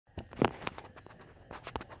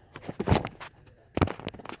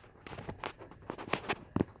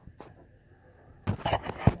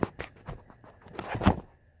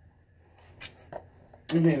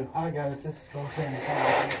Anyway, hi guys, this is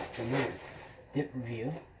Go75 for me dip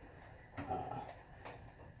review.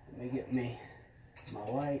 Let me get my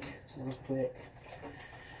light real quick.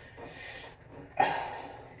 Let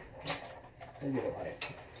me get a light.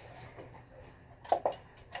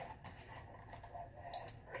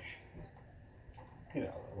 You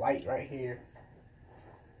know, the light right here.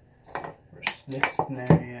 For this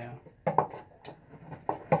scenario.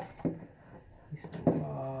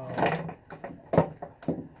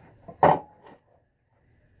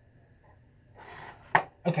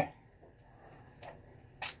 Okay.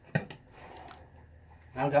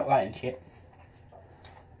 Now I got light and shit.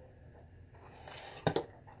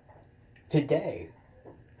 Today,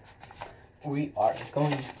 we are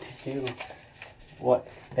going to do what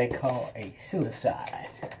they call a suicide.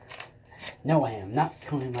 No, I am not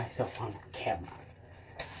killing myself on camera.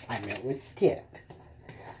 I met with Dip.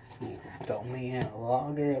 He told me in a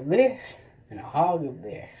lager of this and a hog of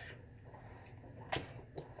this.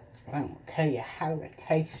 I'm going to tell you how they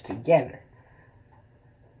taste together.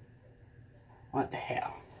 What the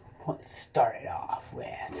hell? Let's start it off with.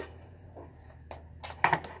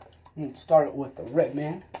 I'm going to start it with the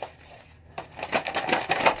Redman.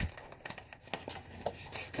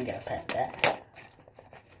 I gotta pack that.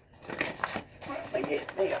 Let me get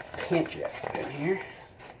a pinch up in here.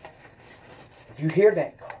 If you hear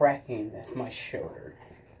that cracking, that's my shoulder.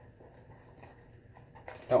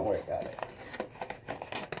 Don't worry about it.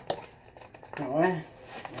 Alright,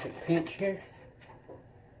 get a pinch here.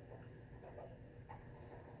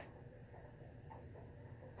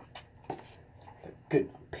 A good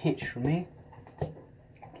pinch for me.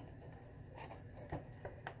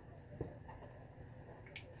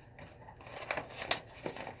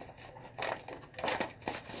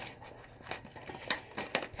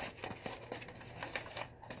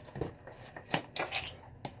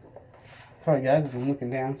 Sorry guys if I'm looking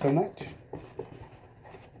down so much.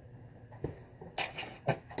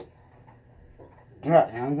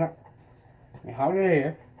 Alright, now I've got my hog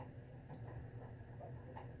here.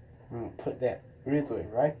 I'm going to put that Grizzly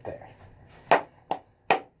right there.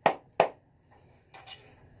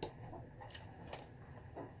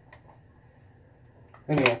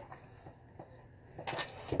 Anyway,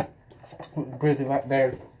 put the Grizzly right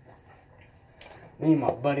there. Me and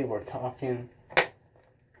my buddy were talking.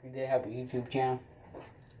 We did have a YouTube channel,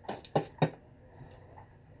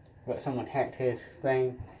 but someone hacked his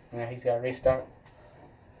thing, and he's got to restart.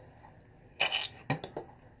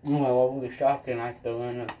 Anyway, while we were shopping, I threw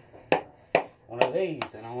in one of these,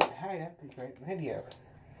 and I went, hey, that'd be a great video.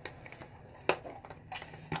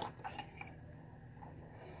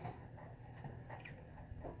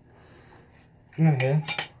 Okay.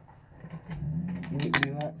 Get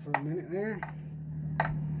me that for a minute there.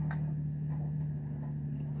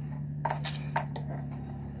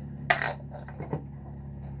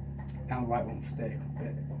 Now the light won't stay a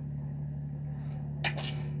bit.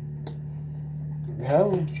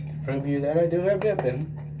 No, to prove you that I do have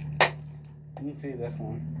dipping. You can see this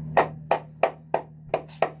one.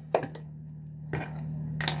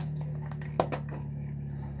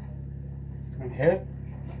 Okay.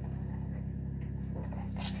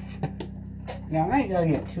 Now I ain't gotta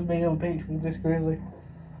get too big of a pinch with this Grizzly.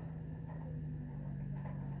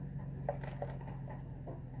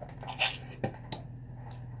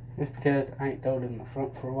 Just because I ain't throwed it in the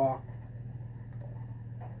front for a while.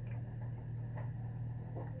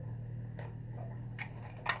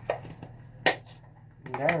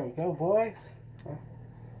 There we go, boys.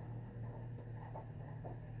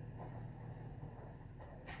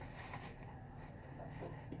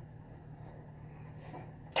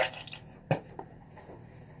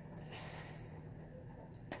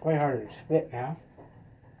 Way harder to spit now.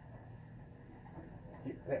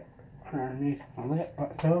 Get that underneath my lip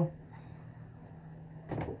like so.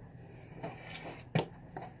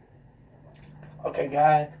 Okay,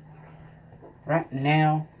 guys. Right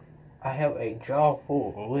now, I have a jaw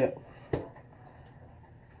full of lip.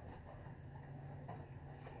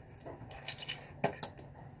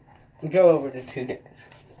 Go over to 2 days.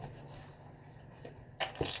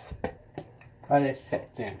 I just set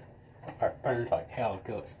in. It burns like hell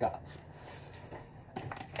until it stops.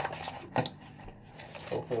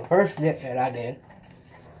 So for the first dip that I did,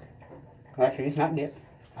 actually it's not dip,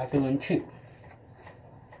 I threw in 2.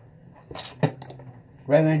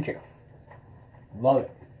 Redman Chill. Love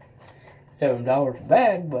it. $7 a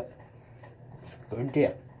bag, but good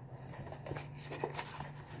dip.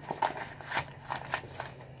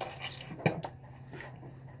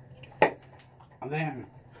 And then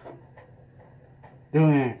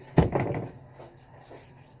doing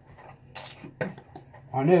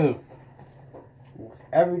I knew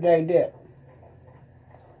everyday dip.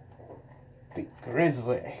 The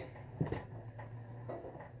Grizzly.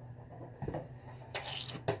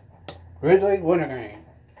 Grizzly wintergreen.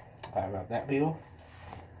 Sorry about that, people.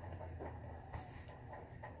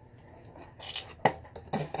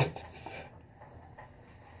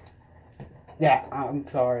 Yeah, I'm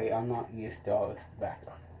sorry, I'm not used to all this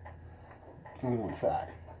tobacco on one side.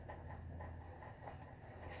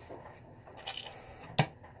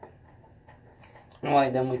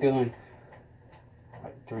 Alright, then we're doing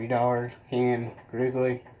like $3 can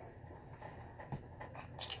Grizzly.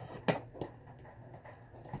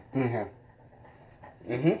 Okay.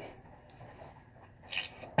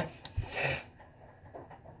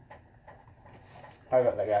 Sorry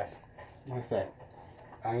about that, guys. Like I said,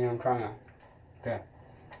 I am trying to do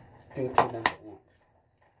two things at once.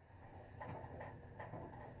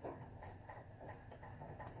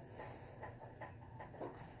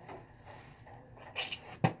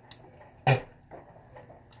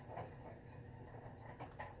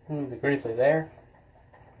 The Grizzly there.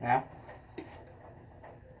 Now.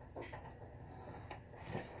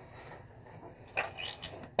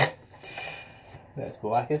 That's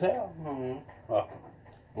black as hell. Well,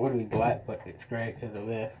 it would be black, but it's gray because of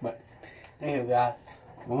this. But anyway, guys,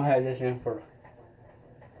 I'm gonna have this in for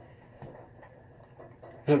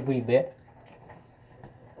a good wee bit.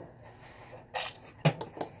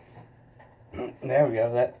 There we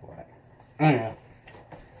go. That's black. Anyway,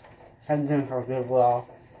 have this in for a good while,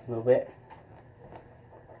 a little bit.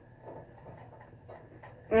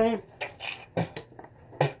 Turn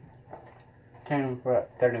them for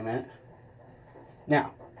 30 minutes.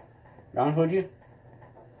 Now, be honest with you,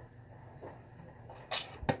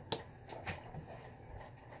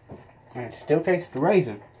 and it still tastes the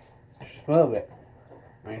raisin, just a little bit.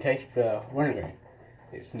 And it tastes the wintergreen.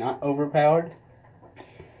 It's not overpowered.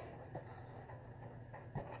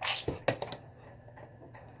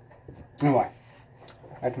 Anyway,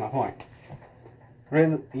 that's my point.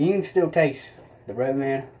 You can still taste the Red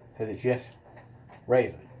Man because it's just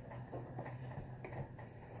raisin.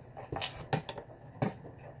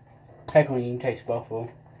 Heck, when you can taste both of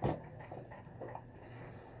them.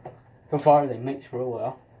 So far, they mix real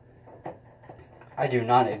well. I do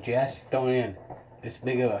not adjust throwing in this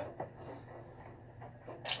big of a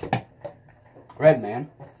Red Man,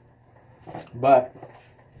 but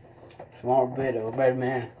small bit of a Red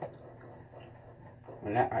Man,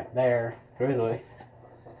 and that right there, Grizzly.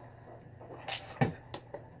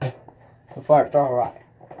 So far, it's alright.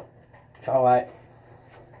 It's alright.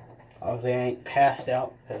 Obviously, I ain't passed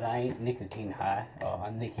out because I ain't nicotine high. Oh,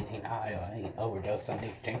 I'm nicotine high. I ain't overdosed on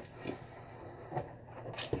nicotine.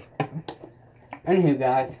 Anywho,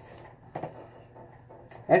 guys,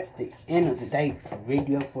 that's the end of the day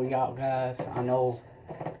video for y'all guys. I know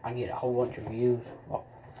I get a whole bunch of views. Well,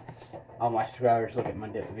 all my subscribers look at my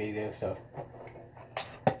different videos, so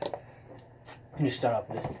I just thought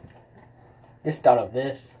of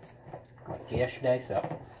this like yesterday, so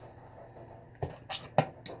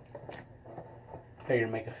figured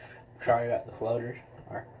to make a try about the floaters,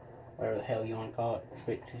 or whatever the hell you want to call it.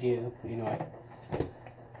 Switch to you, anyway.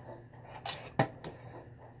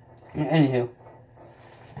 Anywho,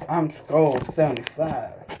 I'm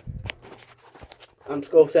Skull75. I'm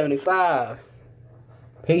Skull75.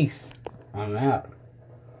 Peace. I'm out.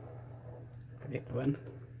 Hit the button?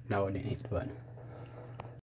 No, I didn't hit the button.